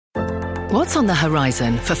What's on the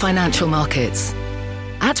horizon for financial markets?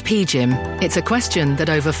 At PGIM, it's a question that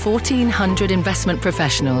over 1,400 investment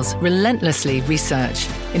professionals relentlessly research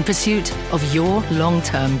in pursuit of your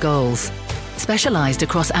long-term goals. Specialized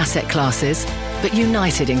across asset classes, but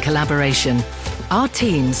united in collaboration, our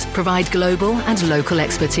teams provide global and local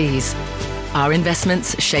expertise. Our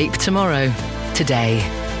investments shape tomorrow, today.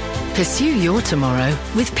 Pursue your tomorrow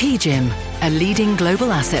with PGIM, a leading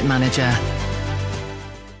global asset manager.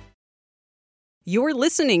 You're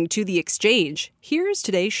listening to The Exchange. Here's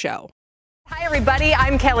today's show. Hi, everybody.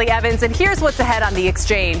 I'm Kelly Evans, and here's what's ahead on The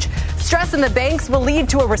Exchange. Stress in the banks will lead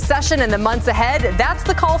to a recession in the months ahead. That's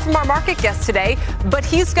the call from our market guest today. But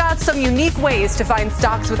he's got some unique ways to find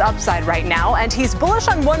stocks with upside right now, and he's bullish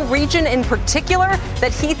on one region in particular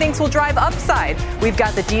that he thinks will drive upside. We've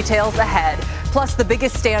got the details ahead. Plus, the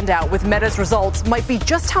biggest standout with Meta's results might be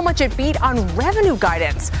just how much it beat on revenue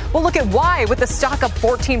guidance. We'll look at why, with the stock up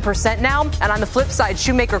 14% now. And on the flip side,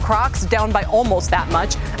 Shoemaker Crocs down by almost that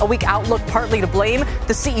much. A weak outlook partly to blame.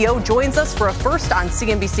 The CEO joins us for a first on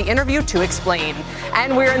CNBC interview to explain.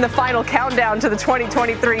 And we're in the final countdown to the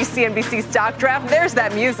 2023 CNBC stock draft. There's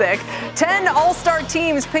that music. 10 all-star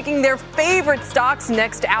teams picking their favorite stocks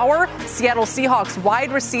next hour. Seattle Seahawks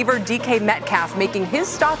wide receiver DK Metcalf making his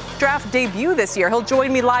stock draft debut this year. He'll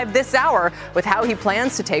join me live this hour with how he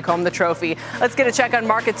plans to take home the trophy. Let's get a check on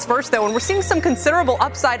markets first, though, and we're seeing some considerable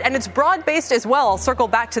upside, and it's broad-based as well. I'll circle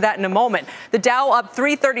back to that in a moment. The Dow up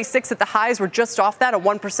 336 at the highs. We're just off that, a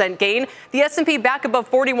 1% gain. The S&P back above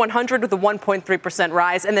 4,100 with a 1.3%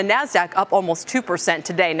 rise, and the NASDAQ up almost 2%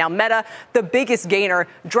 today. Now, Meta, the biggest gainer,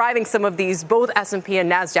 driving some of these, both S&P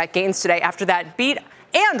and NASDAQ gains today after that beat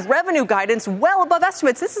and revenue guidance well above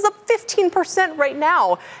estimates. This is up 15% right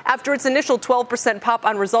now after its initial 12% pop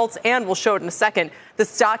on results, and we'll show it in a second. The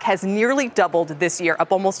stock has nearly doubled this year,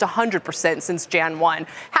 up almost 100% since Jan 1.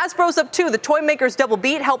 Hasbro's up too. The toy maker's double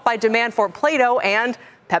beat, helped by demand for Play-Doh and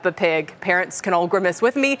Peppa Pig. Parents can all grimace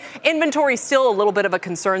with me. Inventory still a little bit of a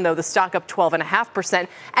concern, though. The stock up 12.5%.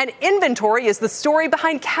 And inventory is the story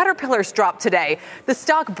behind Caterpillar's drop today. The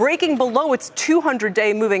stock breaking below its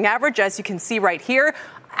 200-day moving average, as you can see right here.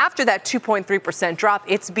 After that 2.3% drop,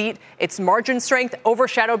 it's beat its margin strength,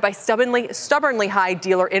 overshadowed by stubbornly high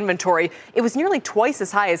dealer inventory. It was nearly twice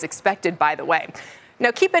as high as expected, by the way.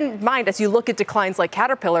 Now, keep in mind, as you look at declines like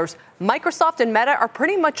Caterpillar's, Microsoft and Meta are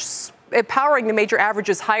pretty much powering the major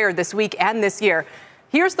averages higher this week and this year.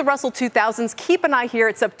 Here's the Russell 2000s. Keep an eye here.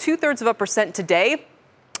 It's up 0.2% today.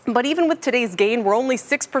 But even with today's gain, we're only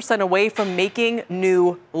 6% away from making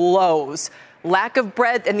new lows. Lack of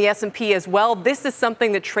breadth in the S&P as well. This is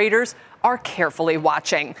something that traders are carefully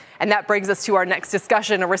watching. And that brings us to our next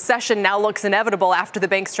discussion. A recession now looks inevitable after the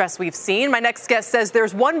bank stress we've seen. My next guest says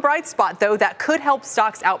there's one bright spot, though, that could help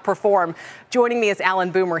stocks outperform. Joining me is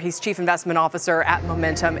Alan Boomer. He's Chief Investment Officer at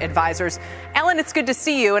Momentum Advisors. Alan, it's good to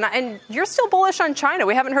see you. And you're still bullish on China.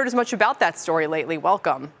 We haven't heard as much about that story lately.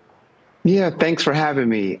 Welcome. Yeah, thanks for having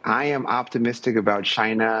me. I am optimistic about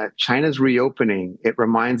China. China's reopening. It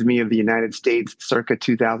reminds me of the United States circa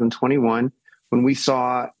 2021, when we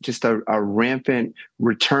saw just a rampant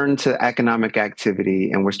return to economic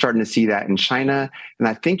activity. And we're starting to see that in China. And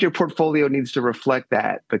I think your portfolio needs to reflect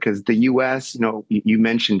that, because the U.S., you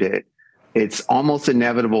mentioned it, it's almost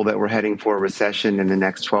inevitable that we're heading for a recession in the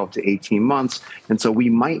next 12 to 18 months. And so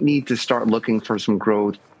we might need to start looking for some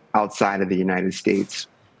growth outside of the United States.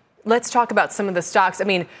 Let's talk about some of the stocks. I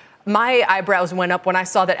mean, my eyebrows went up when I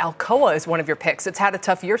saw that Alcoa is one of your picks. It's had a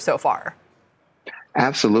tough year so far.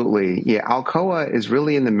 Absolutely. Yeah, Alcoa is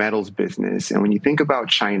really in the metals business. And when you think about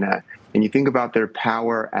China and you think about their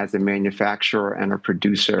power as a manufacturer and a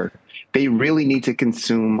producer, they really need to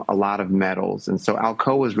consume a lot of metals. And so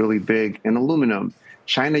Alcoa is really big in aluminum.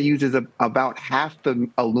 China uses about half the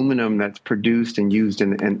aluminum that's produced and used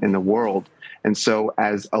in the world. And so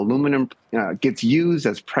as aluminum gets used,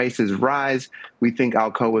 as prices rise, we think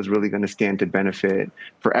Alcoa is really going to stand to benefit.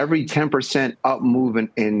 For every 10% up move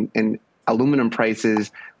in aluminum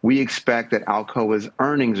prices, we expect that Alcoa's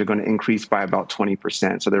earnings are going to increase by about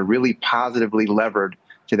 20%. So they're really positively levered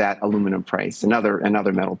to that aluminum price and other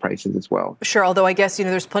metal prices as well. Sure, although I guess,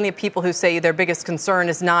 there's plenty of people who say their biggest concern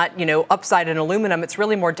is not, upside in aluminum. It's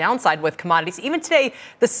really more downside with commodities. Even today,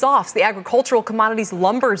 the softs, the agricultural commodities,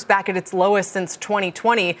 lumber's back at its lowest since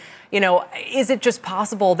 2020. Is it just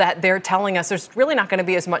possible that they're telling us there's really not going to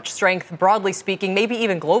be as much strength, broadly speaking, maybe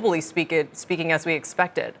even globally speaking as we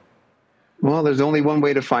expected? Well, there's only one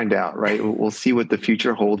way to find out, right? We'll see what the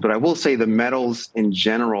future holds. But I will say the metals in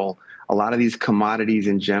general a lot of these commodities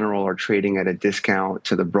in general are trading at a discount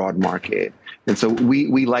to the broad market. And so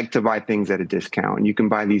we like to buy things at a discount. And you can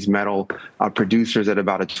buy these metal producers at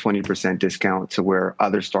about a 20% discount to where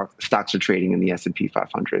other stocks are trading in the S&P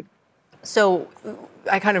 500. So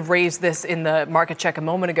I kind of raised this in the market check a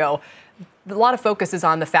moment ago. A lot of focus is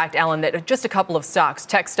on the fact, Alan, that just a couple of stocks,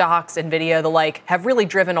 tech stocks, NVIDIA, the like, have really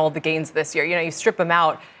driven all the gains this year. You know, you strip them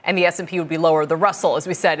out and the S&P would be lower. The Russell, as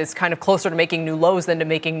we said, is kind of closer to making new lows than to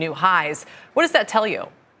making new highs. What does that tell you?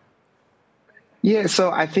 Yeah, so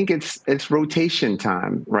I think it's rotation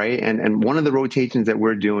time, right? And one of the rotations that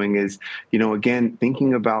we're doing is, you know, again,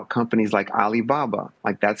 thinking about companies like Alibaba.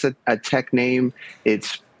 Like that's a tech name.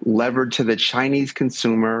 It's levered to the Chinese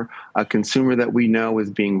consumer, a consumer that we know is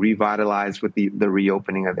being revitalized with the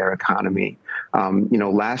reopening of their economy. You know,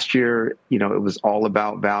 last year, you know, it was all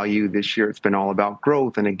about value. This year, it's been all about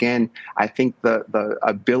growth. And again, I think the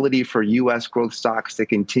ability for U.S. growth stocks to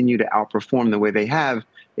continue to outperform the way they have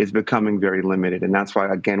is becoming very limited. And that's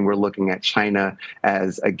why, again, we're looking at China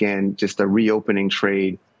as, again, just a reopening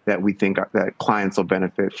trade that we think that clients will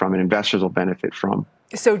benefit from and investors will benefit from.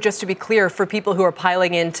 So just to be clear, for people who are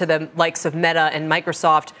piling into the likes of Meta and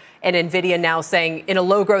Microsoft and NVIDIA now saying, in a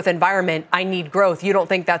low growth environment, I need growth, you don't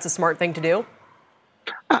think that's a smart thing to do?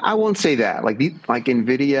 I won't say that. Like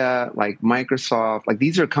NVIDIA, like Microsoft, like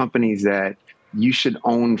these are companies that you should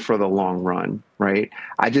own for the long run, right?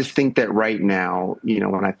 I just think that right now, you know,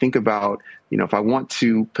 when I think about, you know, if I want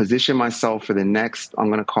to position myself for the next, I'm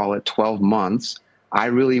going to call it 12 months, I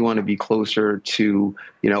really want to be closer to,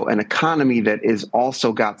 you know, an economy that is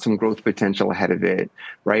also got some growth potential ahead of it,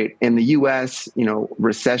 right? In the U.S., you know,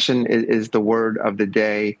 recession is the word of the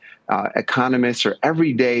day. Economists are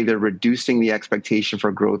every day they're reducing the expectation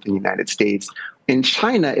for growth in the United States. In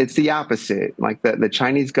China, it's the opposite. Like the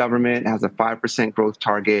Chinese government has a 5% growth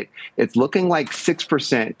target. It's looking like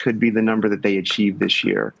 6% could be the number that they achieve this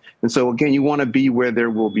year. And so, again, you want to be where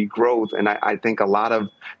there will be growth. And I think a lot of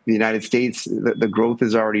the United States, the growth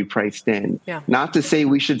is already priced in. Yeah. Not to say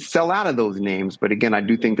we should sell out of those names, but again, I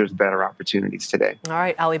do think there's better opportunities today. All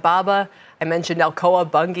right, Alibaba. I mentioned Alcoa,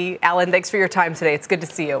 Bunge. Alan, thanks for your time today. It's good to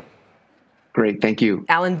see you. Great. Thank you.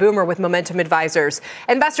 Alan Boomer with Momentum Advisors.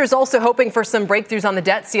 Investors also hoping for some breakthroughs on the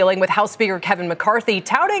debt ceiling with House Speaker Kevin McCarthy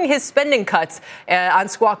touting his spending cuts on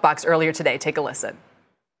Squawk Box earlier today. Take a listen.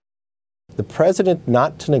 The president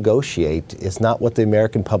not to negotiate is not what the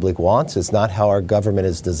American public wants. It's not how our government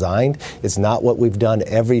is designed. It's not what we've done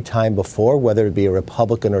every time before, whether it be a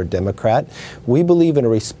Republican or a Democrat. We believe in a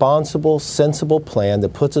responsible, sensible plan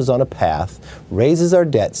that puts us on a path, raises our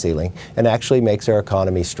debt ceiling, and actually makes our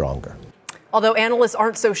economy stronger. Although analysts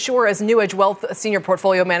aren't so sure, as New Edge Wealth senior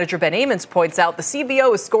portfolio manager Ben Amons points out, the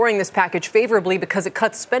CBO is scoring this package favorably because it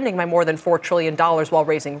cuts spending by more than $4 trillion while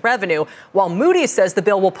raising revenue, while Moody's says the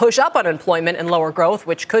bill will push up unemployment and lower growth,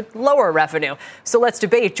 which could lower revenue. So let's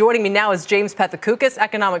debate. Joining me now is James Pethokoukis,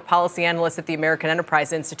 economic policy analyst at the American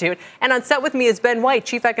Enterprise Institute. And on set with me is Ben White,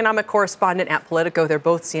 chief economic correspondent at Politico. They're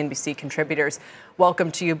both CNBC contributors.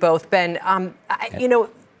 Welcome to you both. Ben,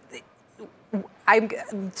 I'm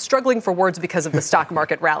struggling for words because of the stock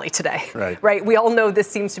market rally today. Right. We all know this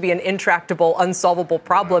seems to be an intractable, unsolvable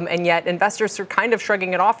problem, and yet investors are kind of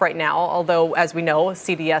shrugging it off right now, although, as we know,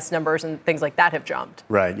 CDS numbers and things like that have jumped.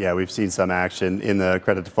 Right. Yeah, we've seen some action in the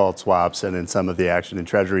credit default swaps and in some of the action in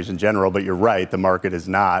treasuries in general. But you're right, the market is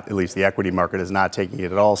not, at least the equity market is not taking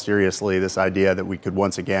it at all seriously. This idea that we could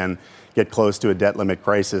once again get close to a debt limit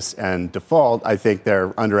crisis and default, I think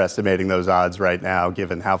they're underestimating those odds right now,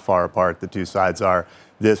 given how far apart the two sides are.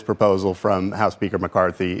 This proposal from House Speaker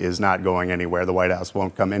McCarthy is not going anywhere. The White House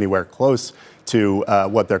won't come anywhere close to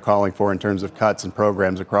what they're calling for in terms of cuts and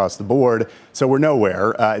programs across the board. So we're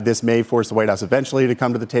nowhere. This may force the White House eventually to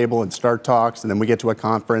come to the table and start talks, and then we get to a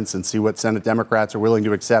conference and see what Senate Democrats are willing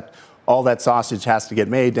to accept. All that sausage has to get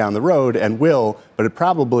made down the road and will, but it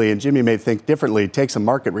probably, and Jimmy may think differently, takes a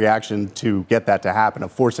market reaction to get that to happen, a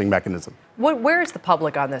forcing mechanism. Where is the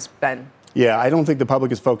public on this, Ben? Yeah, I don't think the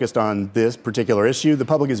public is focused on this particular issue. The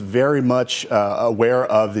public is very much aware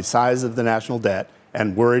of the size of the national debt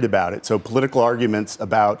and worried about it. So political arguments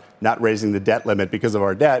about not raising the debt limit because of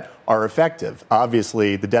our debt are effective.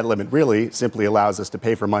 Obviously, the debt limit really simply allows us to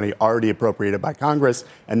pay for money already appropriated by Congress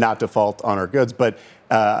and not default on our goods, but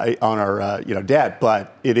on our debt.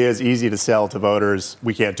 But it is easy to sell to voters,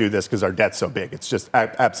 we can't do this because our debt's so big. It's just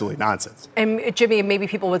absolutely nonsense. And Jimmy, maybe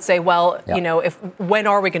people would say, well, when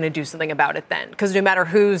are we going to do something about it then? Because no matter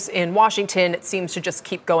who's in Washington, it seems to just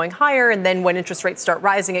keep going higher. And then when interest rates start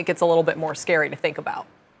rising, it gets a little bit more scary to think about.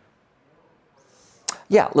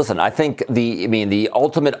 Yeah, listen, I think the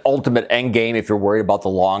ultimate end game, if you're worried about the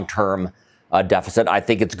long-term deficit. I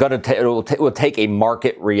think it's going to it will take a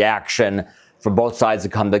market reaction for both sides to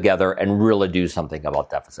come together and really do something about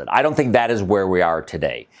deficit. I don't think that is where we are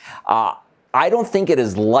today. I don't think it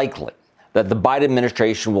is likely that the Biden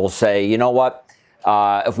administration will say, you know what,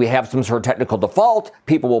 if we have some sort of technical default,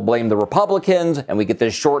 people will blame the Republicans and we get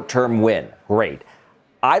this short-term win. Great.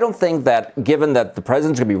 I don't think that, given that the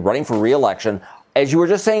president's going to be running for re-election, as you were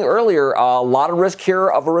just saying earlier, a lot of risk here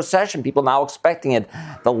of a recession, people now expecting it.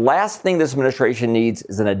 The last thing this administration needs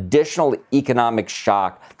is an additional economic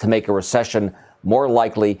shock to make a recession more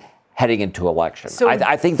likely heading into election. So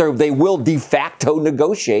I think they will de facto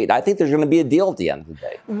negotiate. I think there's going to be a deal at the end of the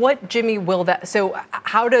day. What, Jimmy, will that? So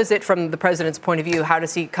how does it, from the president's point of view, how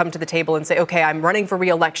does he come to the table and say, OK, I'm running for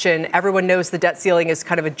re-election. Everyone knows the debt ceiling is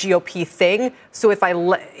kind of a GOP thing. So if I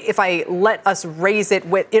let us raise it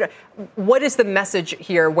with, what is the message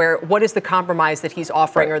here? What is the compromise that he's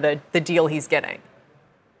offering, right, or the deal he's getting?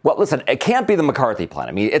 Well, listen, it can't be the McCarthy plan.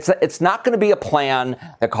 I mean, it's not going to be a plan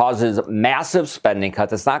that causes massive spending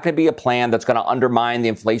cuts. It's not going to be a plan that's going to undermine the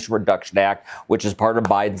Inflation Reduction Act, which is part of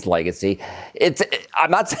Biden's legacy. I'm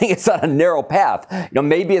not saying it's on a narrow path.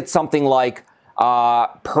 Maybe it's something like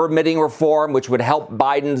permitting reform, which would help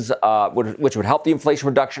which would help the Inflation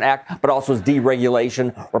Reduction Act, but also is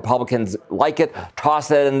deregulation. Republicans like it. Toss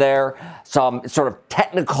that in there. Some sort of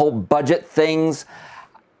technical budget things.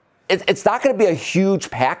 It's not going to be a huge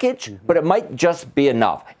package, but it might just be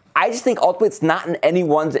enough. I just think ultimately it's not in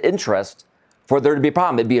anyone's interest for there to be a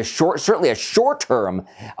problem. It'd be certainly a short-term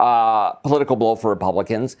political blow for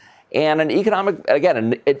Republicans. And an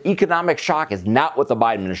economic shock is not what the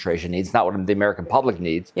Biden administration needs, not what the American public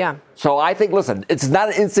needs. Yeah. So I think, listen, it's not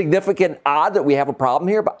an insignificant odd that we have a problem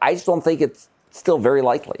here, but I just don't think it's still very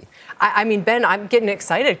likely. I mean, Ben, I'm getting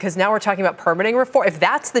excited because now we're talking about permitting reform. If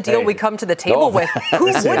that's the deal we come to the table with, who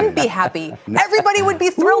wouldn't be happy? Everybody would be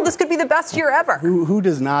thrilled. This could be the best year ever. Who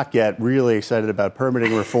does not get really excited about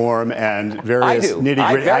permitting reform and various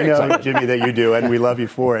nitty-gritty? I know, Jimmy, that you do, and we love you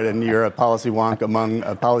for it, and you're a policy wonk among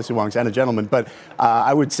policy wonks and a gentleman. But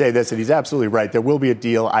I would say this, and he's absolutely right. There will be a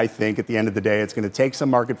deal, I think, at the end of the day. It's going to take some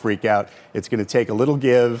market freak out. It's going to take a little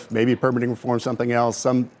give, maybe permitting reform, something else,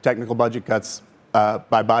 some technical budget cuts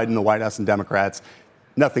by Biden, the White House, and Democrats.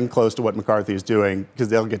 Nothing close to what McCarthy is doing, because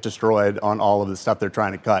they'll get destroyed on all of the stuff they're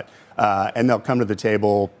trying to cut. And they'll come to the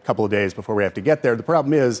table a couple of days before we have to get there. The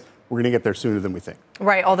problem is we're going to get there sooner than we think.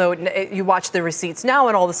 Right, although you watch the receipts now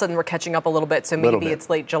and all of a sudden we're catching up a little bit, so maybe it's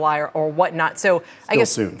late July or whatnot. So I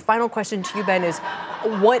guess final question to you, Ben, is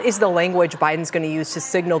what is the language Biden's going to use to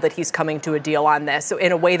signal that he's coming to a deal on this, so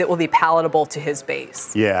in a way that will be palatable to his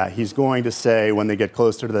base? Yeah, he's going to say when they get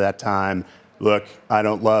closer to that time, look, I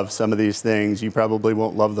don't love some of these things. You probably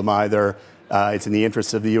won't love them either. It's in the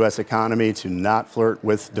interest of the U.S. economy to not flirt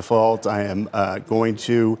with default. I am going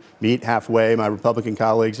to meet halfway, my Republican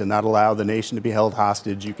colleagues, and not allow the nation to be held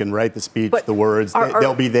hostage. You can write the speech, the words,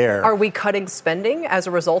 they'll be there. Are we cutting spending as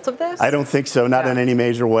a result of this? I don't think so. Not in any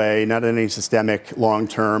major way, not in any systemic,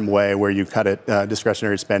 long-term way where you cut it,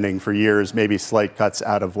 discretionary spending for years, maybe slight cuts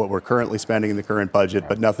out of what we're currently spending in the current budget,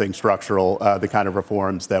 but nothing structural, the kind of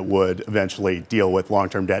reforms that would eventually deal with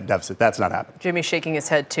long-term debt deficit. That's not happening. Jimmy's shaking his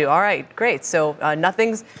head, too. All right, great. So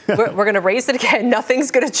we're going to raise it again. Nothing's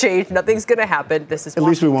going to change. Nothing's going to happen. This is at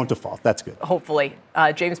least we won't default. That's good. Hopefully.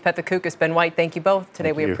 James Pethokoukis, Ben White, thank you both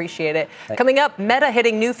today. We appreciate it. Coming up, Meta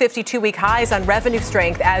hitting new 52-week highs on revenue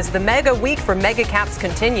strength as the mega week for mega caps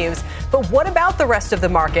continues. But what about the rest of the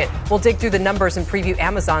market? We'll dig through the numbers and preview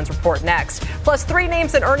Amazon's report next. Plus, 3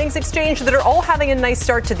 names in earnings exchange that are all having a nice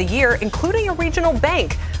start to the year, including a regional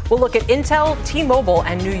bank. We'll look at Intel, T-Mobile,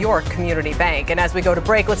 and New York Community Bank. And as we go to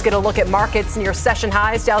break, let's get a look at markets near session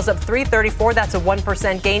highs. Dow's up 334. That's a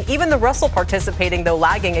 1% gain. Even the Russell participating, though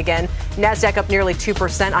lagging again. NASDAQ up nearly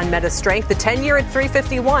 2% on Meta's strength. The 10-year at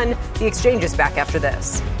 351. The exchange is back after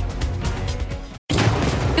this.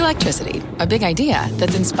 Electricity, a big idea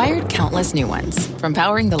that's inspired countless new ones. From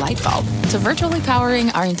powering the light bulb to virtually powering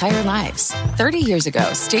our entire lives. 30 years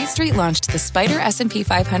ago, State Street launched the Spider S&P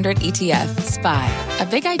 500 ETF, SPY. A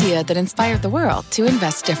big idea that inspired the world to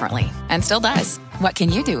invest differently. And still does. What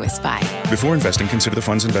can you do with SPY? Before investing, consider the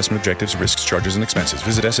fund's investment objectives, risks, charges, and expenses.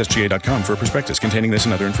 Visit ssga.com for a prospectus containing this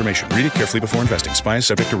and other information. Read it carefully before investing. SPY is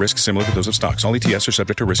subject to risks similar to those of stocks. All ETFs are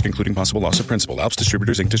subject to risk, including possible loss of principal. Alps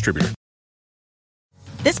Distributors, Inc. Distributor.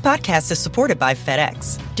 This podcast is supported by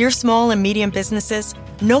FedEx. Dear small and medium businesses,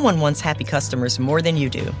 no one wants happy customers more than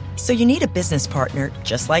you do. So you need a business partner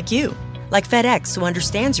just like you. Like FedEx, who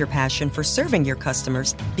understands your passion for serving your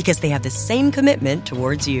customers because they have the same commitment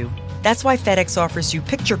towards you. That's why FedEx offers you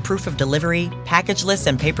picture proof of delivery, packageless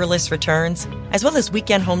and paperless returns, as well as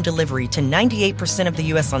weekend home delivery to 98% of the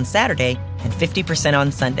U.S. on Saturday and 50%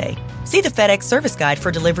 on Sunday. See the FedEx service guide for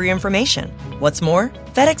delivery information. What's more,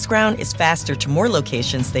 FedEx Ground is faster to more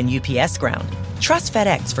locations than UPS Ground. Trust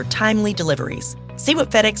FedEx for timely deliveries. See what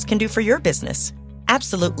FedEx can do for your business.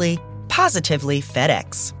 Absolutely, positively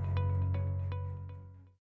FedEx.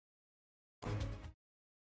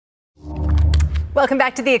 Welcome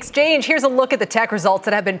back to The Exchange. Here's a look at the tech results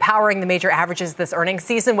that have been powering the major averages this earnings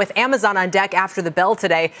season, with Amazon on deck after the bell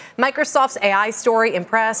today. Microsoft's AI story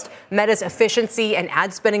impressed. Meta's efficiency and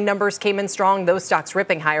ad spending numbers came in strong. Those stocks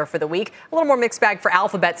ripping higher for the week. A little more mixed bag for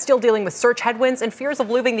Alphabet, still dealing with search headwinds and fears of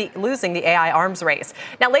losing the AI arms race.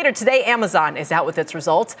 Now, later today, Amazon is out with its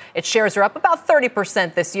results. Its shares are up about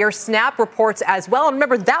 30% this year. Snap reports as well. And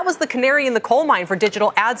remember, that was the canary in the coal mine for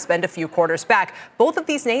digital ad spend a few quarters back. Both of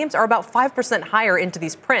these names are about 5% higher into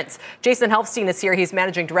these prints. Jason Helfstein is here. He's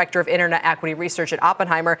managing director of Internet Equity Research at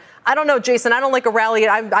Oppenheimer. I don't know, Jason. I don't like a rally.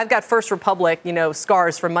 I've got First Republic,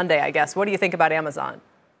 scars from Monday, I guess. What do you think about Amazon?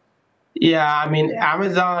 Yeah, I mean,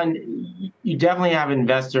 Amazon, you definitely have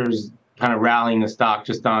investors kind of rallying the stock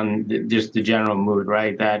just on just the general mood,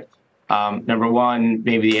 right? That number one,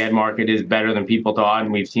 maybe the ad market is better than people thought,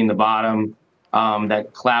 and we've seen the bottom. That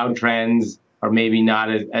cloud trends are maybe not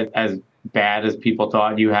as bad as people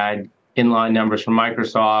thought. You had inline numbers from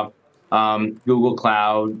Microsoft. Google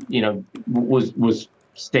Cloud, was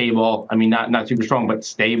stable. I mean, not super strong, but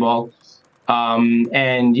stable. And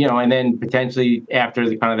then potentially after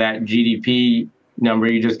the kind of that GDP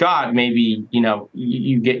number you just got, maybe,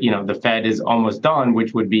 you get, the Fed is almost done,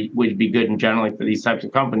 which would be good and generally for these types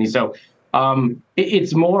of companies. So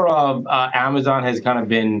it's more of Amazon has kind of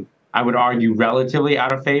been, I would argue, relatively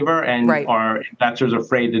out of favor, and our investors are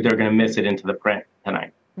afraid that they're going to miss it into the print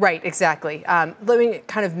tonight. Right, exactly. Let me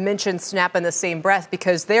kind of mention Snap in the same breath,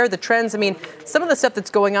 because there the trends, I mean, some of the stuff that's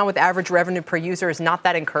going on with average revenue per user is not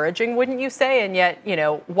that encouraging, wouldn't you say? And yet,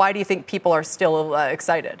 why do you think people are still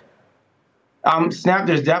excited? Snap,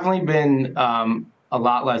 there's definitely been a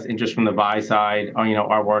lot less interest from the buy side.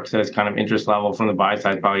 Our work says kind of interest level from the buy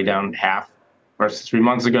side probably down half versus 3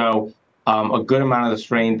 months ago. A good amount of the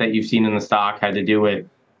strength that you've seen in the stock had to do with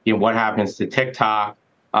what happens to TikTok.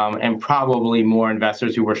 And probably more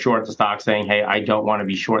investors who were short the stock saying, hey, I don't want to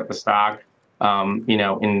be short the stock,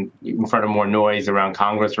 in front of more noise around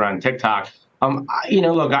Congress, around TikTok.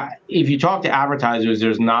 Look, if you talk to advertisers,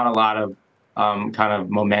 there's not a lot of kind of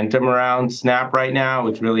momentum around Snap right now.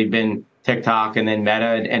 It's really been TikTok and then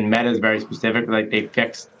Meta, and Meta is very specific. Like, they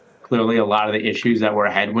fixed clearly a lot of the issues that were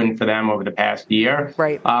a headwind for them over the past year.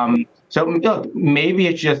 Right. So look, maybe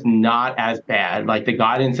it's just not as bad. Like, the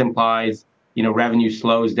guidance implies revenue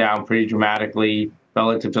slows down pretty dramatically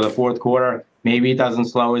relative to the fourth quarter. Maybe it doesn't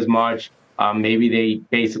slow as much. Maybe they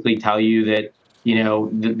basically tell you that,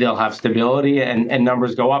 they'll have stability and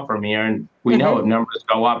numbers go up from here. And we know if numbers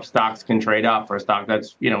go up, stocks can trade up for a stock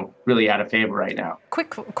that's, really out of favor right now. Quick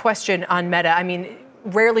question on Meta. I mean,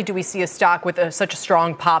 rarely do we see a stock with such a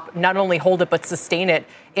strong pop not only hold it but sustain it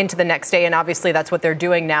into the next day, and obviously that's what they're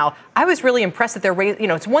doing now. I was really impressed that they're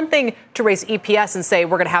it's one thing to raise EPS and say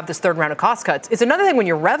we're going to have this third round of cost cuts. It's another thing when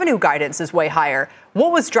your revenue guidance is way higher.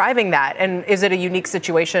 What was driving that, and is it a unique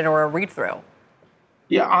situation or a read-through?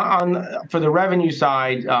 Yeah, for the revenue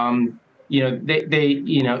side,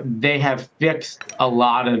 they have fixed a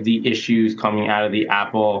lot of the issues coming out of the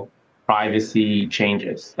Apple privacy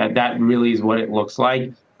changes. That really is what it looks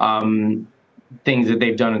like. Things that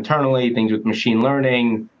they've done internally, things with machine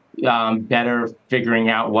learning, better figuring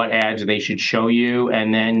out what ads they should show you,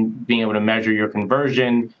 and then being able to measure your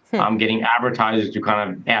conversion, getting advertisers to kind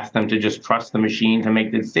of ask them to just trust the machine to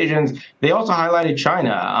make the decisions. They also highlighted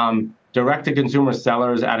China. Direct-to-consumer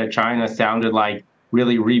sellers out of China sounded like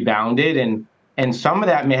really rebounded, and some of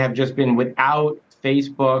that may have just been without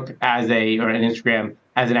Facebook or an Instagram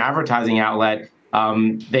as an advertising outlet.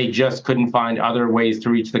 They just couldn't find other ways to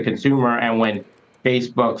reach the consumer. And when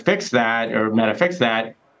Facebook fixed that, or Meta fixed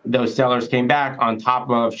that, those sellers came back on top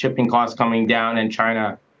of shipping costs coming down and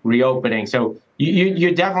China reopening. So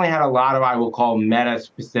you definitely had a lot of, I will call,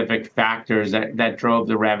 Meta-specific factors that drove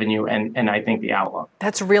the revenue and I think the outlook.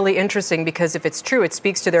 That's really interesting, because if it's true, it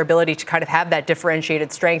speaks to their ability to kind of have that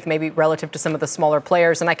differentiated strength, maybe relative to some of the smaller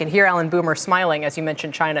players. And I can hear Alan Boomer smiling as you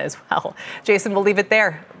mentioned China as well. Jason, we'll leave it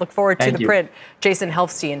there. Look forward to the print. Jason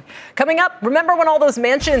Helfstein. Coming up, remember when all those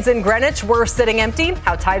mansions in Greenwich were sitting empty?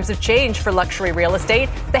 How times have changed for luxury real estate.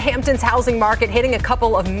 The Hamptons housing market hitting a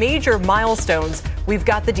couple of major milestones. We've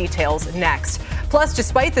got the details next. Plus,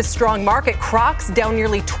 despite this strong market, Crocs down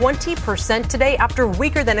nearly 20% today after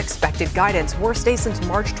weaker than expected guidance. Worst day since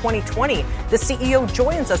March 2020. The CEO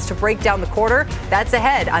joins us to break down the quarter. That's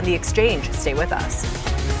ahead on The Exchange. Stay with us.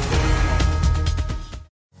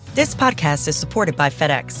 This podcast is supported by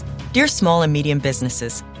FedEx. Dear small and medium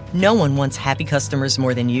businesses, no one wants happy customers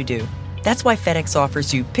more than you do. That's why FedEx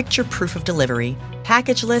offers you picture proof of delivery,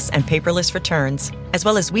 packageless and paperless returns, as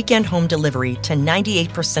well as weekend home delivery to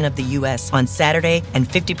 98% of the U.S. on Saturday and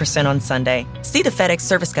 50% on Sunday. See the FedEx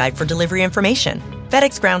service guide for delivery information.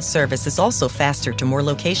 FedEx Ground service is also faster to more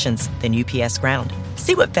locations than UPS Ground.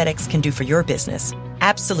 See what FedEx can do for your business.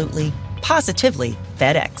 Absolutely, positively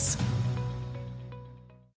FedEx.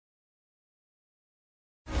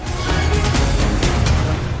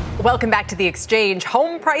 Welcome back to The Exchange.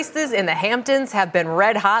 Home prices in the Hamptons have been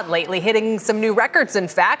red hot lately, hitting some new records, in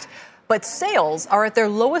fact. But sales are at their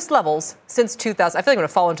lowest levels since 2000. I feel like I'm going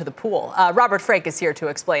to fall into the pool. Robert Frank is here to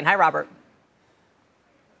explain. Hi, Robert.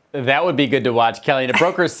 That would be good to watch, Kelly. And a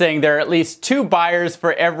broker is saying there are at least 2 buyers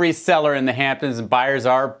for every seller in the Hamptons, and buyers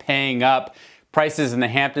are paying up. Prices in the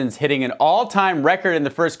Hamptons hitting an all-time record in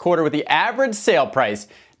the first quarter with the average sale price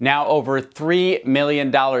now over $3 million.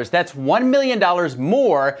 That's $1 million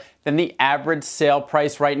more than the average sale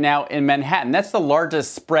price right now in Manhattan. That's the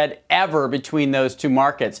largest spread ever between those two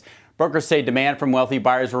markets. Brokers say demand from wealthy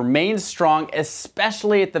buyers remains strong,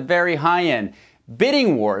 especially at the very high end.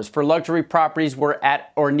 Bidding wars for luxury properties were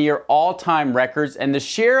at or near all-time records, and the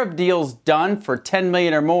share of deals done for $10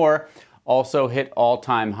 million or more also hit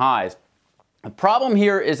all-time highs. The problem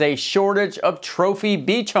here is a shortage of trophy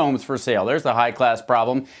beach homes for sale. There's a high-class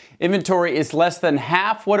problem. Inventory is less than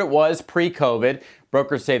half what it was pre-COVID.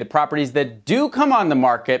 Brokers say the properties that do come on the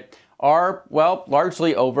market are, well,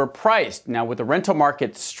 largely overpriced. Now, with the rental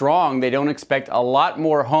market strong, they don't expect a lot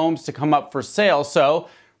more homes to come up for sale, so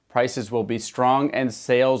prices will be strong and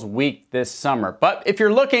sales weak this summer. But if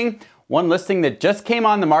you're looking, one listing that just came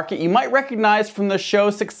on the market you might recognize from the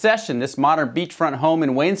show Succession. This modern beachfront home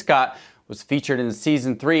in Wainscott was featured in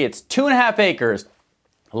season 3. It's 2.5 acres,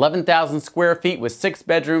 11,000 square feet with 6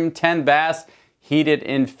 bedrooms, 10 baths, heated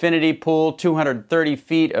infinity pool, 230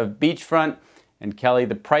 feet of beachfront. And Kelly,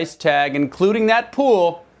 the price tag, including that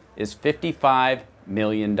pool, is $55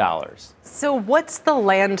 million. So what's the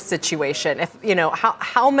land situation? If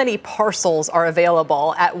how many parcels are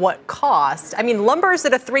available at what cost? I mean, lumber's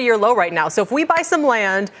at a 3-year low right now. So if we buy some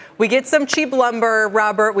land, we get some cheap lumber,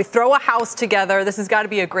 Robert, we throw a house together, this has got to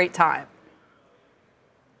be a great time.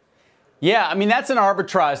 Yeah, I mean, that's an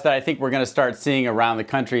arbitrage that I think we're going to start seeing around the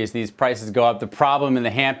country as these prices go up. The problem in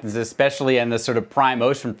the Hamptons, especially in the sort of prime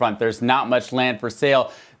oceanfront, there's not much land for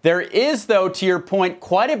sale. There is, though, to your point,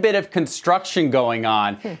 quite a bit of construction going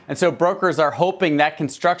on. And so brokers are hoping that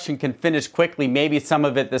construction can finish quickly, maybe some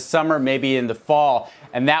of it this summer, maybe in the fall,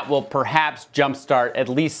 and that will perhaps jumpstart at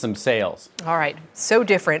least some sales. All right. So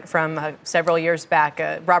different from several years back.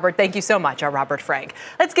 Robert, thank you so much. Robert Frank.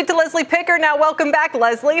 Let's get to Leslie Picker now. Welcome back,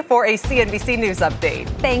 Leslie, for a CNBC News update.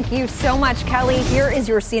 Thank you so much, Kelly. Here is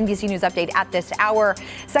your CNBC News update at this hour.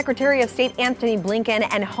 Secretary of State Anthony Blinken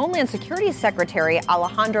and Homeland Security Secretary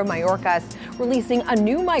Alejandro Mayorkas releasing a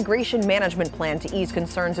new migration management plan to ease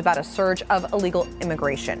concerns about a surge of illegal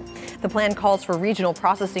immigration. The plan calls for regional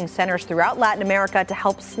processing centers throughout Latin America to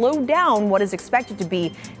help slow down what is expected to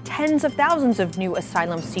be tens of thousands of new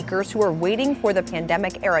asylum seekers who are waiting for the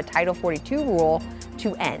pandemic-era Title 42 rule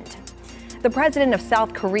to end. The president of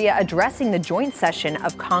South Korea addressing the joint session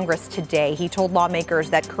of Congress today. He told lawmakers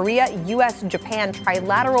that Korea, U.S., Japan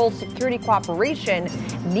trilateral security cooperation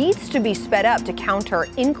needs to be sped up to counter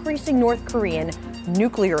increasing North Korean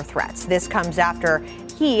nuclear threats. This comes after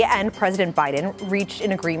he and President Biden reached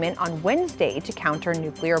an agreement on Wednesday to counter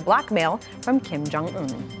nuclear blackmail from Kim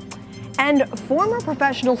Jong-un. And former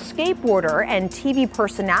professional skateboarder and TV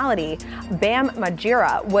personality Bam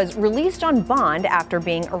Margera was released on bond after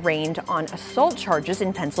being arraigned on assault charges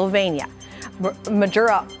in Pennsylvania.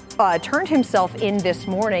 Margera turned himself in this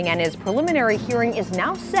morning, and his preliminary hearing is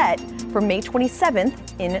now set for May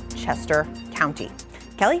 27th in Chester County.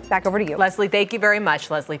 Kelly, back over to you. Leslie, thank you very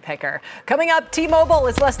much, Leslie Picker. Coming up, T-Mobile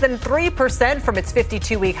is less than 3% from its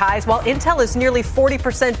 52-week highs, while Intel is nearly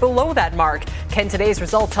 40% below that mark. Can today's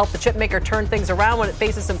results help the chipmaker turn things around when it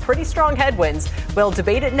faces some pretty strong headwinds? We'll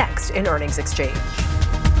debate it next in Earnings Exchange.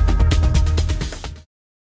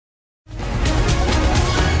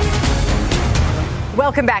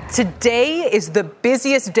 Welcome back. Today is the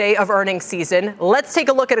busiest day of earnings season. Let's take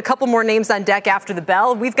a look at a couple more names on deck after the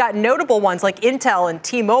bell. We've got notable ones like Intel and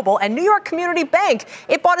T-Mobile and New York Community Bank.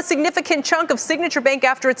 It bought a significant chunk of Signature Bank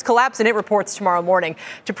after its collapse, and it reports tomorrow morning.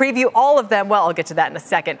 To preview all of them, well, I'll get to that in a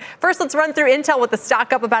second. First, let's run through Intel with the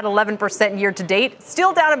stock up about 11% year to date.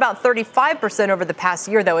 Still down about 35% over the past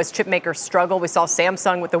year, though, as chip makers struggle. We saw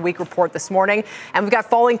Samsung with a weak report this morning, and we've got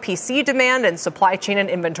falling PC demand and supply chain and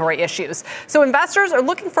inventory issues. So investors are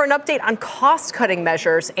looking for an update on cost-cutting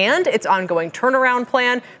measures and its ongoing turnaround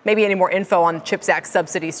plan. Maybe any more info on the CHIPS Act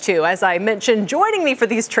subsidies, too. As I mentioned, joining me for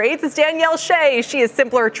these trades is Danielle Shea. She is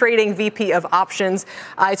Simpler Trading VP of Options.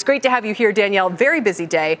 It's great to have you here, Danielle. Very busy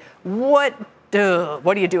day. What do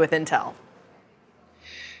you do with Intel?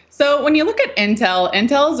 So when you look at Intel,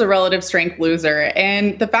 Intel is a relative strength loser.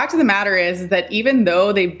 And the fact of the matter is that even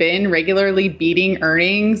though they've been regularly beating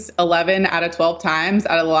earnings 11 out of 12 times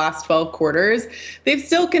out of the last 12 quarters, they've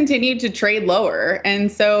still continued to trade lower.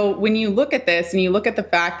 And so when you look at this and you look at the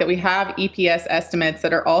fact that we have EPS estimates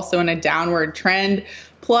that are also in a downward trend,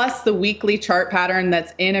 plus the weekly chart pattern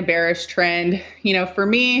that's in a bearish trend, for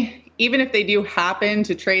me, even if they do happen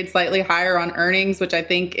to trade slightly higher on earnings, which I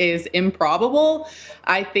think is improbable,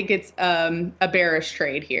 I think it's a bearish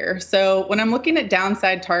trade here. So when I'm looking at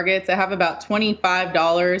downside targets, I have about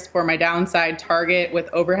 $25 for my downside target with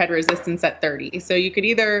overhead resistance at 30. So you could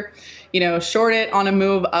either, short it on a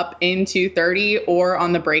move up into 30 or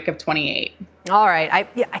on the break of 28. All right.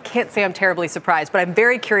 I can't say I'm terribly surprised, but I'm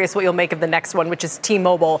very curious what you'll make of the next one, which is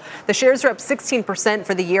T-Mobile. The shares are up 16%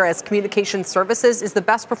 for the year as communication services is the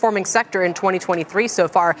best performing sector in 2023 so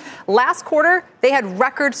far. Last quarter, they had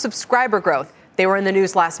record subscriber growth. They were in the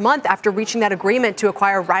news last month after reaching that agreement to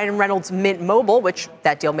acquire Ryan Reynolds' Mint Mobile, which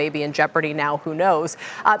that deal may be in jeopardy now. Who knows?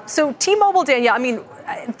 So T-Mobile, Danielle,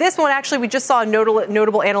 this one actually, we just saw a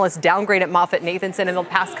notable analyst downgrade at MoffettNathanson in the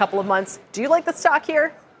past couple of months. Do you like the stock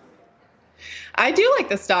here? I do like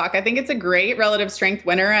the stock. I think it's a great relative strength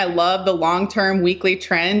winner. I love the long-term weekly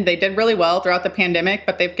trend. They did really well throughout the pandemic,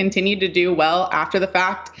 but they've continued to do well after the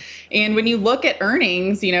fact. And when you look at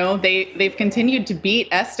earnings, they've continued to beat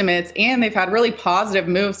estimates and they've had really positive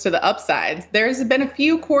moves to the upsides. There's been a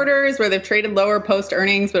few quarters where they've traded lower post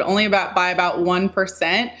earnings, but only by about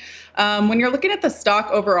 1%. When you're looking at the stock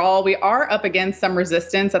overall, we are up against some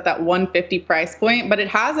resistance at that 150 price point, but it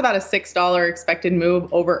has about a $6 expected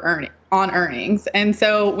move on earnings. And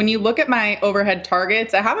so when you look at my overhead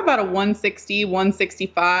targets, I have about a 160,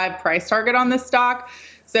 165 price target on this stock.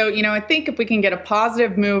 So, I think if we can get a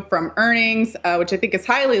positive move from earnings, which I think is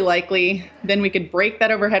highly likely, then we could break that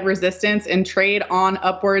overhead resistance and trade on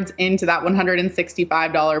upwards into that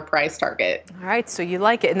 $165 price target. All right, so you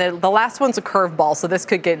like it. And the last one's a curveball, so this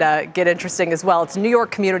could get interesting as well. It's New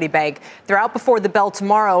York Community Bank. They're out before the bell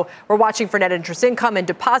tomorrow. We're watching for net interest income and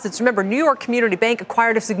deposits. Remember, New York Community Bank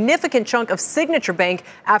acquired a significant chunk of Signature Bank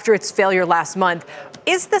after its failure last month.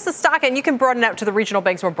 Is this a stock? And you can broaden it out to the regional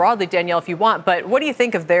banks more broadly, Danielle, if you want. But what do you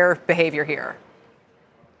think of their behavior here?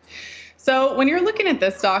 So when you're looking at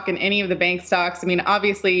this stock and any of the bank stocks,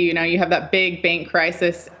 obviously, you have that big bank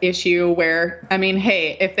crisis issue where,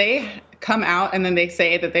 hey, if they come out and then they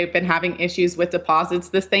say that they've been having issues with deposits,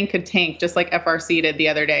 this thing could tank just like FRC did the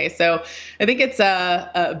other day. So I think it's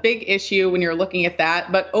a big issue when you're looking at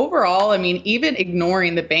that. But overall, even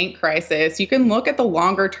ignoring the bank crisis, you can look at the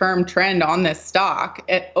longer term trend on this stock.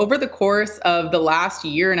 Over the course of the last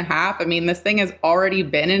year and a half, this thing has already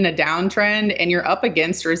been in a downtrend and you're up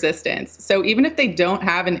against resistance. So even if they don't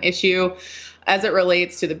have an issue as it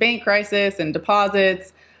relates to the bank crisis and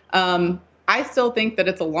deposits, I still think that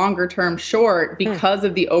it's a longer term short because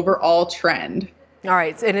of the overall trend. All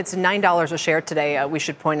right. And it's $9 a share today, we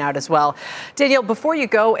should point out as well. Danielle, before you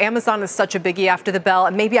go, Amazon is such a biggie after the bell.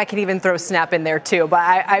 And maybe I can even throw Snap in there, too.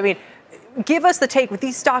 But give us the take.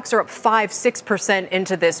 These stocks are up 5-6%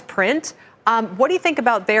 into this print. What do you think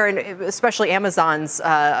about their, and especially Amazon's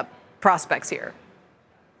prospects here?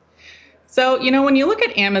 So, when you look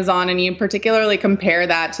at Amazon and you particularly compare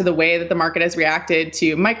that to the way that the market has reacted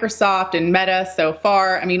to Microsoft and Meta so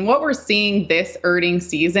far, what we're seeing this earnings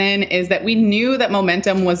season is that we knew that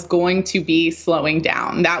momentum was going to be slowing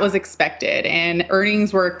down. That was expected, and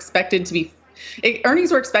earnings were expected to be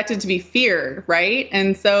feared, right?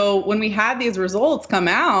 And so when we had these results come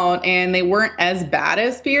out and they weren't as bad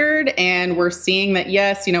as feared, and we're seeing that,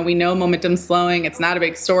 yes, we know momentum's slowing, it's not a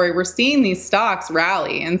big story, we're seeing these stocks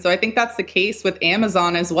rally. And so I think that's the case with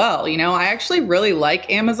Amazon as well. I actually really like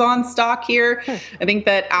Amazon stock here. I think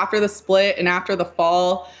that after the split and after the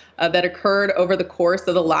fall, that occurred over the course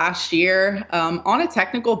of the last year. On a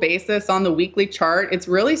technical basis, on the weekly chart, it's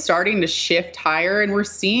really starting to shift higher, and we're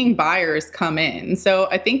seeing buyers come in. So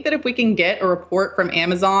I think that if we can get a report from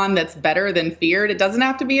Amazon that's better than feared, it doesn't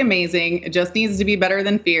have to be amazing. It just needs to be better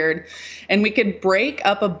than feared. And we could break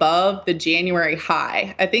up above the January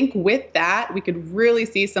high. I think with that, we could really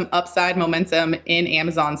see some upside momentum in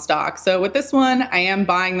Amazon stock. So with this one, I am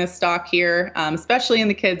buying this stock here, especially in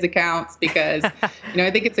the kids' accounts, because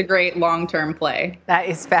I think it's a great long-term play. That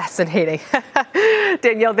is fascinating.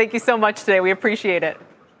 Danielle, thank you so much today. We appreciate it.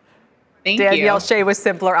 Danielle Shea with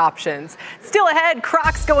Simpler Options. Still ahead,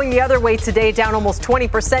 Crocs going the other way today, down almost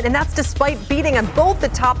 20%, and that's despite beating on both the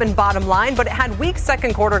top and bottom line, but it had weak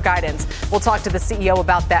second quarter guidance. We'll talk to the CEO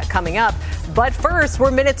about that coming up. But first,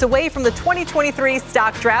 we're minutes away from the 2023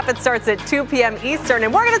 stock draft. It starts at 2 p.m. Eastern,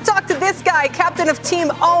 and we're going to talk to this guy, captain of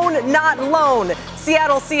Team Own, Not Loan,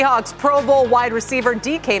 Seattle Seahawks Pro Bowl wide receiver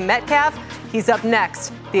DK Metcalf. He's up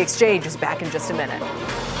next. The Exchange is back in just a minute.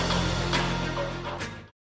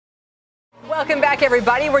 Welcome back,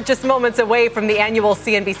 everybody. We're just moments away from the annual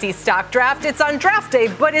CNBC stock draft. It's on draft day,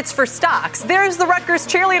 but it's for stocks. There's the Rutgers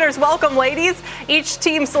cheerleaders. Welcome, ladies. Each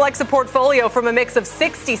team selects a portfolio from a mix of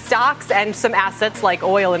 60 stocks and some assets like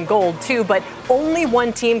oil and gold, too. But only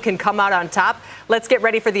one team can come out on top. Let's get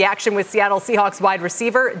ready for the action with Seattle Seahawks wide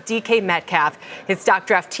receiver DK Metcalf. His stock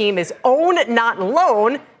draft team is Own, Not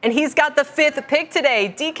Loan, and he's got the 5th pick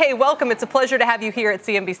today. DK, welcome. It's a pleasure to have you here at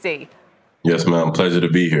CNBC. Yes, ma'am. Pleasure to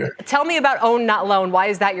be here. Tell me about Own, Not Loan. Why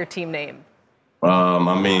is that your team name?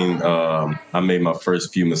 I made my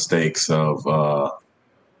first few mistakes of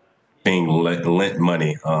being lent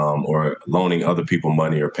money or loaning other people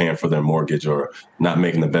money or paying for their mortgage or not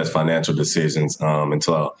making the best financial decisions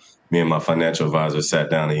until me and my financial advisor sat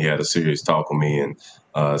down and he had a serious talk with me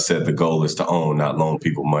and said the goal is to own, not loan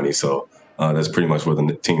people money. So that's pretty much where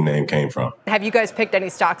the team name came from. Have you guys picked any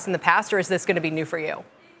stocks in the past, or is this going to be new for you?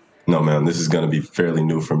 No, ma'am. This is going to be fairly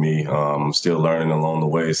new for me. I'm still learning along the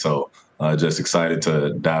way, so just excited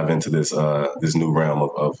to dive into this new realm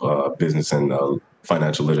of business and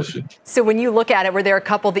financial literacy. So when you look at it, were there a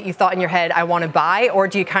couple that you thought in your head, I want to buy, or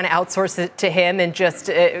do you kind of outsource it to him and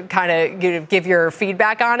just kind of give your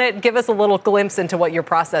feedback on it? Give us a little glimpse into what your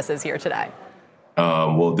process is here today.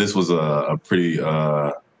 Well, this was a pretty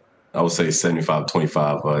I would say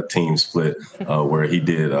 75-25 team split where he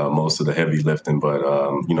did most of the heavy lifting, but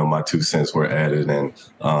my 2 cents were added, and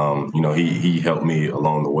he helped me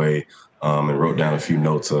along the way and wrote down a few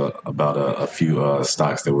notes about a few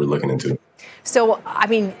stocks that we're looking into. So, I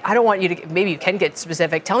mean, I don't want you to, maybe you can get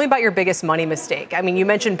specific. Tell me about your biggest money mistake. I mean, you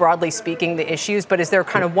mentioned broadly speaking the issues, but is there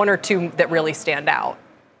kind of one or two that really stand out?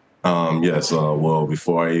 Yes. Well,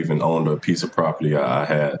 before I even owned a piece of property, I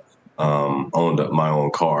had owned my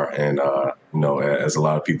own car. And, as a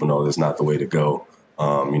lot of people know, that's not the way to go.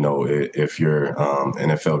 If your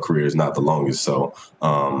NFL career is not the longest. So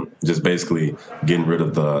just basically getting rid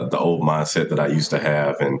of the old mindset that I used to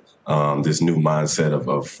have and this new mindset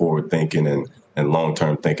of forward thinking and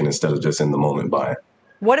long-term thinking instead of just in the moment buying.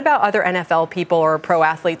 What about other NFL people or pro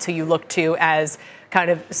athletes who you look to as kind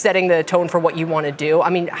of setting the tone for what you want to do? I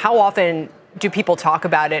mean, how often do people talk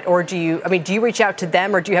about it, or do you reach out to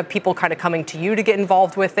them, or do you have people kind of coming to you to get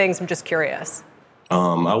involved with things? I'm just curious.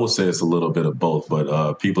 I would say it's a little bit of both,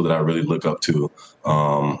 but people that I really look up to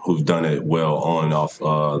who've done it well on and off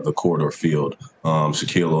the court or field.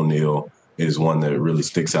 Shaquille O'Neal is one that really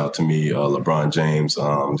sticks out to me. LeBron James,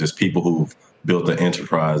 just people who've built an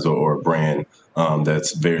enterprise or a brand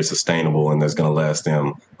that's very sustainable and that's going to last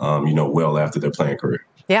them, well after their playing career.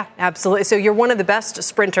 Yeah, absolutely. So you're one of the best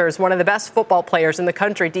sprinters, one of the best football players in the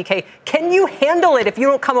country, DK. Can you handle it if you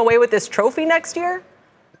don't come away with this trophy next year?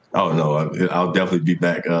 Oh, no, I'll definitely be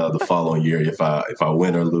back the following year if I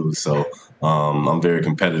win or lose. So I'm very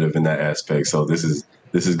competitive in that aspect. So this is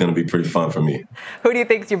going to be pretty fun for me. Who do you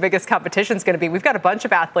think your biggest competition is going to be? We've got a bunch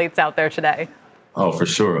of athletes out there today. Oh, for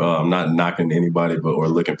sure. I'm not knocking anybody or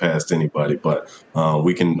looking past anybody, but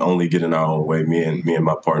we can only get in our own way, me and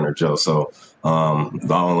my partner, Joe. So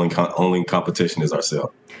the only competition is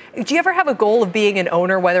ourselves. Do you ever have a goal of being an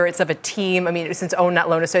owner, whether it's of a team? I mean, since Own, Not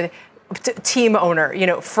Loan, so team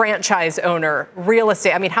owner, franchise owner, real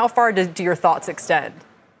estate. I mean, how far do your thoughts extend?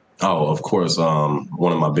 Oh, of course.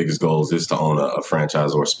 One of my biggest goals is to own a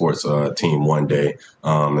franchise or a sports team one day.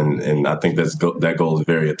 And I think that goal is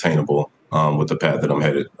very attainable with the path that I'm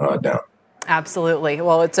headed down. Absolutely.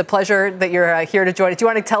 Well, it's a pleasure that you're here to join us. Do you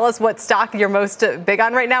want to tell us what stock you're most big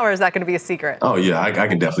on right now, or is that going to be a secret? Oh, yeah, I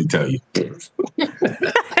can definitely tell you.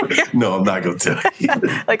 No, I'm not going to tell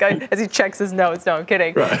you. As he checks his notes. No, I'm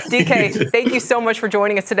kidding. Right. DK, thank you so much for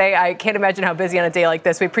joining us today. I can't imagine how busy on a day like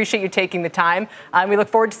this. We appreciate you taking the time. We look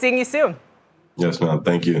forward to seeing you soon. Yes, ma'am.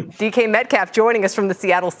 Thank you. DK Metcalf joining us from the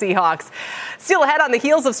Seattle Seahawks. Still ahead on the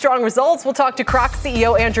heels of strong results, we'll talk to Crocs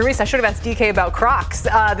CEO Andrew Reese. I should have asked DK about Crocs.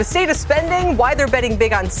 The state of spending, why they're betting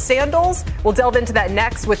big on sandals. We'll delve into that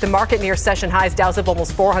next with the market near session highs. Dow's up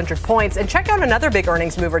almost 400 points. And check out another big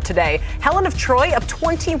earnings mover today. Helen of Troy up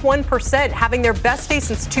 21%, having their best day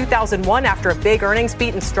since 2001 after a big earnings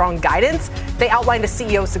beat and strong guidance. They outlined a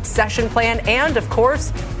CEO succession plan and, of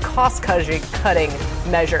course, cost-cutting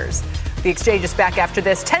measures. The exchange is back after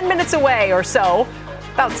this, 10 minutes away or so.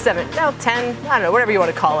 About 10, I don't know, whatever you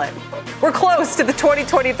want to call it. We're close to the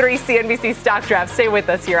 2023 CNBC stock draft. Stay with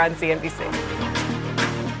us here on CNBC.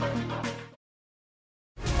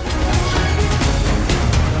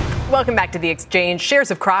 Welcome back to the exchange.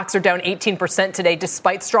 Shares of Crocs are down 18% today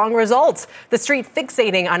despite strong results. The street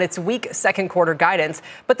fixating on its weak second quarter guidance.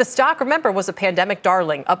 But the stock, remember, was a pandemic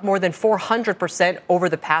darling, up more than 400% over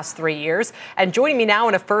the past 3 years. And joining me now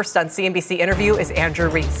in a first on CNBC interview is Andrew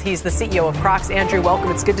Reese. He's the CEO of Crocs. Andrew, welcome.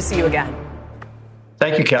 It's good to see you again.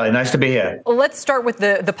 Thank you, Kelly. Nice to be here. Let's start with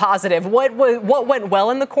the positive. What went well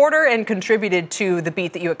in the quarter and contributed to the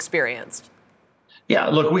beat that you experienced? Yeah,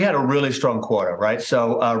 look, we had a really strong quarter, right?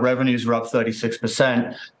 So revenues were up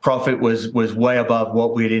 36%. Profit was way above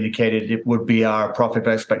what we had indicated it would be our profit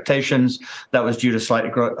expectations. That was due to slightly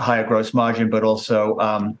higher gross margin, but also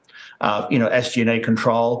SG&A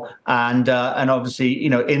control. And obviously,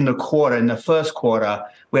 in the quarter, in the first quarter,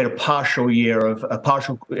 we had a partial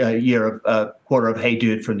quarter of Hey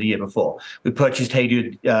Dude from the year before. We purchased Hey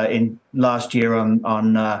Dude in last year on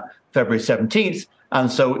February 17th. And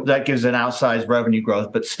so that gives an outsized revenue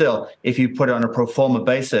growth. But still, if you put it on a pro forma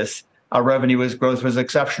basis, our revenue growth was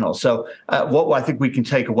exceptional. So what I think we can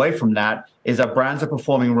take away from that is our brands are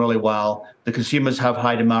performing really well. The consumers have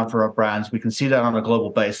high demand for our brands. We can see that on a global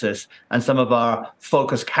basis. And some of our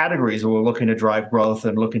focus categories where we're looking to drive growth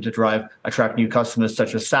and looking to attract new customers,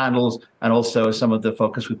 such as sandals, and also some of the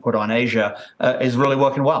focus we put on Asia is really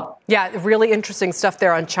working well. Yeah, really interesting stuff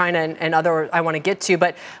there on China and other I want to get to.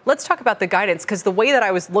 But let's talk about the guidance, because the way that I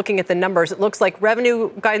was looking at the numbers, it looks like revenue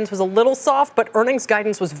guidance was a little soft, but earnings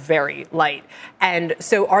guidance was very light. And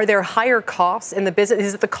so are there higher costs in the business?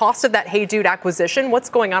 Is it the cost of that Hey Dude acquisition? What's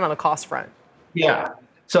going on the cost front? Yeah.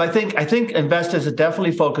 So I think investors are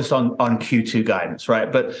definitely focused on Q2 guidance, right?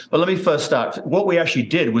 But let me first start. What we actually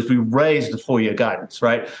did was we raised the full-year guidance,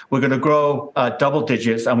 right? We're going to grow double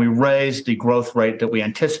digits, and we raised the growth rate that we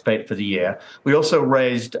anticipate for the year. We also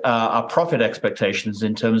raised our profit expectations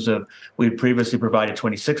in terms of we previously provided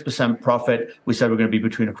 26% profit. We said we're going to be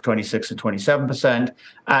between 26 and 27%.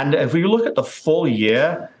 And if we look at the full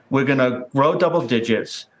year, we're going to grow double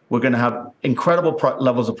digits. We're going to have incredible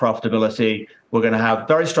levels of profitability. We're going to have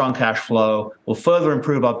very strong cash flow. We'll further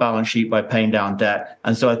improve our balance sheet by paying down debt.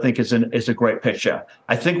 And so I think it's a great picture.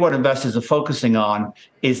 I think what investors are focusing on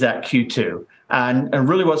is that Q2. And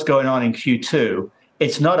really what's going on in Q2,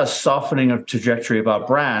 it's not a softening of trajectory of our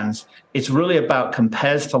brands. It's really about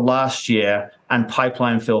compares to last year and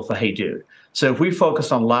pipeline fill for Hey Dude. So if we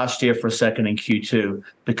focus on last year for a second in Q2,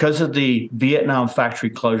 because of the Vietnam factory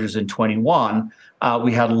closures in 21,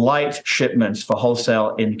 we had light shipments for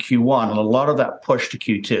wholesale in Q1, and a lot of that pushed to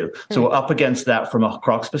Q2. So we're up against that from a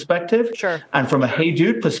Crocs perspective. Sure. And from a Hey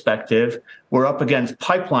Dude perspective, we're up against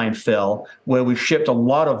pipeline fill, where we shipped a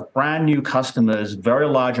lot of brand new customers, very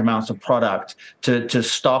large amounts of product to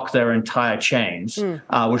stock their entire chains,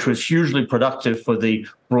 which was hugely productive for the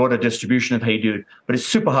broader distribution of Hey Dude. But it's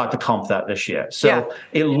super hard to comp that this year. So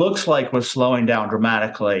It looks like we're slowing down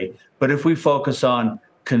dramatically. But if we focus on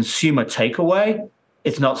consumer takeaway,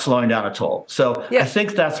 it's not slowing down at all. So I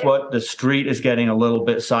think that's what the street is getting a little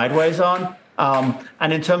bit sideways on.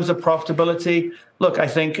 And in terms of profitability, look, I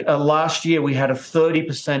think last year we had a 30%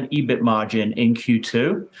 EBIT margin in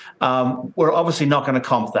Q2. We're obviously not going to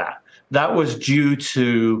comp that. That was due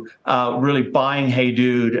to really buying Hey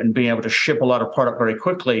Dude and being able to ship a lot of product very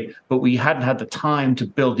quickly, but we hadn't had the time to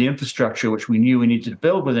build the infrastructure, which we knew we needed to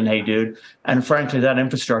build within Hey Dude. And frankly, that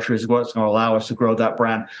infrastructure is what's going to allow us to grow that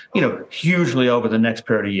brand, hugely over the next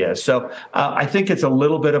period of years. So I think it's a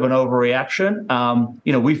little bit of an overreaction.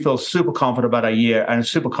 We feel super confident about our year and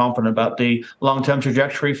super confident about the long-term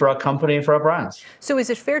trajectory for our company and for our brands. So is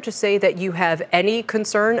it fair to say that you have any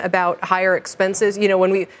concern about higher expenses?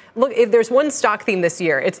 When we look, if there's one stock theme this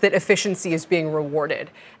year, it's that efficiency is being rewarded.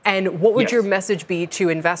 And what would your message be to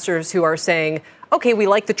investors who are saying, okay, we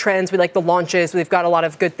like the trends, we like the launches, we've got a lot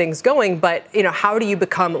of good things going, but how do you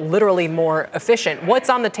become literally more efficient? What's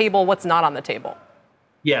on the table? What's not on the table?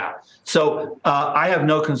 Yeah. So I have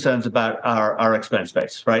no concerns about our expense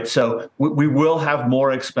base, right? So we will have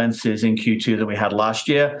more expenses in Q2 than we had last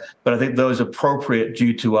year, but I think those are appropriate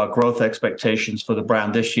due to our growth expectations for the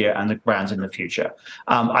brand this year and the brands in the future.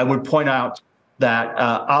 I would point out that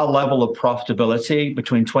our level of profitability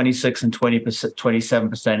between 26 and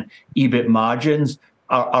 27% EBIT margins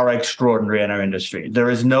are extraordinary in our industry.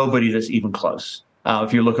 There is nobody that's even close.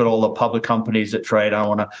 If you look at all the public companies that trade, I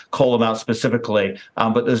don't want to call them out specifically,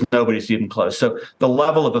 but there's nobody that's even close. So the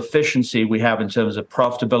level of efficiency we have in terms of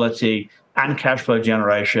profitability and cash flow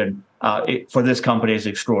generation for this company is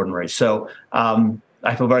extraordinary. So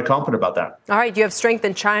I feel very confident about that. All right. You have strength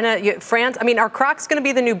in China, France. I mean, are Crocs going to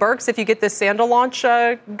be the new Birks if you get this sandal launch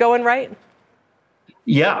going right?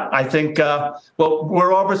 Yeah, I think, well,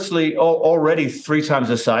 we're obviously already 3 times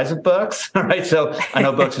the size of Birks, right? So I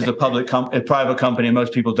know Birks is a private company, and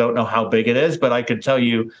most people don't know how big it is, but I can tell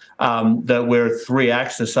you that we're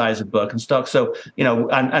 3x the size of Birkenstock. So,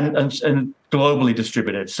 and globally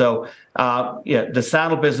distributed. So, the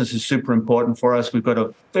sandal business is super important for us. We've got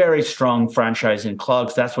a very strong franchise in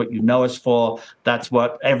clogs. That's what you know us for. That's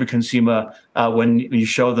what every consumer, when you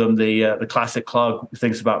show them the classic clog,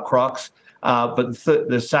 thinks about Crocs. But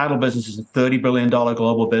the sandal business is a $30 billion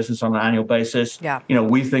global business on an annual basis. Yeah.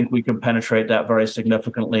 We think we can penetrate that very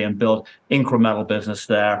significantly and build incremental business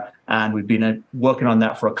there. And we've been working on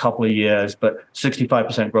that for a couple of years, but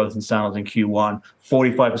 65% growth in sandals in Q1,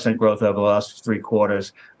 45% growth over the last 3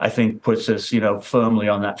 quarters, I think puts us, firmly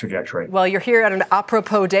on that trajectory. Well, you're here at an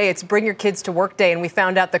apropos day. It's Bring Your Kids to Work Day, and we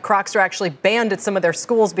found out the Crocs are actually banned at some of their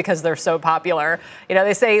schools because they're so popular.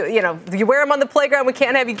 They say, you wear them on the playground, we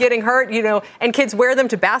can't have you getting hurt, and kids wear them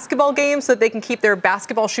to basketball games so that they can keep their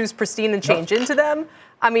basketball shoes pristine and change into them.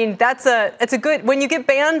 I mean, it's a good, when you get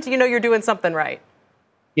banned, you're doing something right.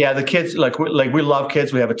 Yeah, the kids, we love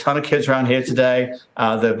kids. We have a ton of kids around here today.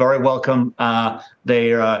 They're very welcome.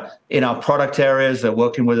 They're in our product areas. They're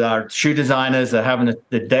working with our shoe designers. They're having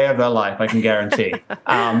the day of their life, I can guarantee.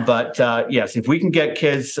 But yes, if we can get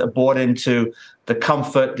kids bought into the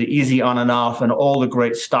comfort, the easy on and off, and all the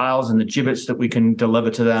great styles and the gibbets that we can deliver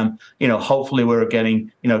to them, hopefully we're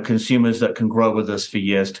getting, consumers that can grow with us for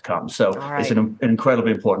years to come. So It's an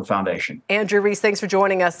incredibly important foundation. Andrew Reese, thanks for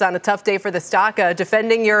joining us on a tough day for the stock.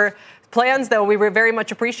 Defending your plans, though, we very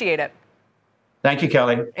much appreciate it. Thank you,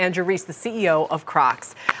 Kelly. Andrew Reese, the CEO of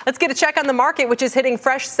Crocs. Let's get a check on the market, which is hitting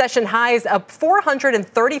fresh session highs up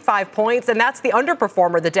 435 points, and that's the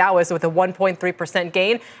underperformer. The Dow is with a 1.3%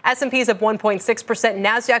 gain. S&P is up 1.6%.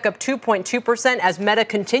 NASDAQ up 2.2% as Meta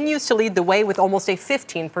continues to lead the way with almost a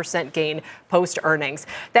 15% gain post-earnings.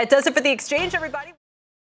 That does it for The Exchange, everybody.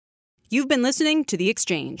 You've been listening to The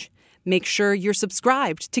Exchange. Make sure you're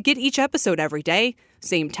subscribed to get each episode every day.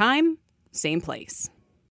 Same time, same place.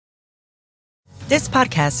 This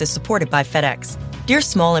podcast is supported by FedEx. Dear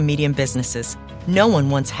small and medium businesses, no one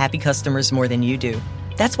wants happy customers more than you do.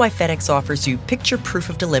 That's why FedEx offers you picture proof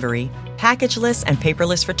of delivery, packageless and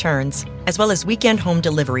paperless returns, as well as weekend home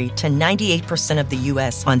delivery to 98% of the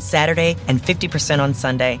U.S. on Saturday and 50% on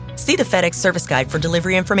Sunday. See the FedEx service guide for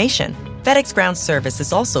delivery information. FedEx Ground service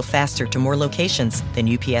is also faster to more locations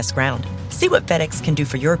than UPS Ground. See what FedEx can do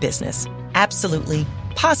for your business. Absolutely,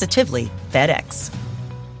 positively FedEx.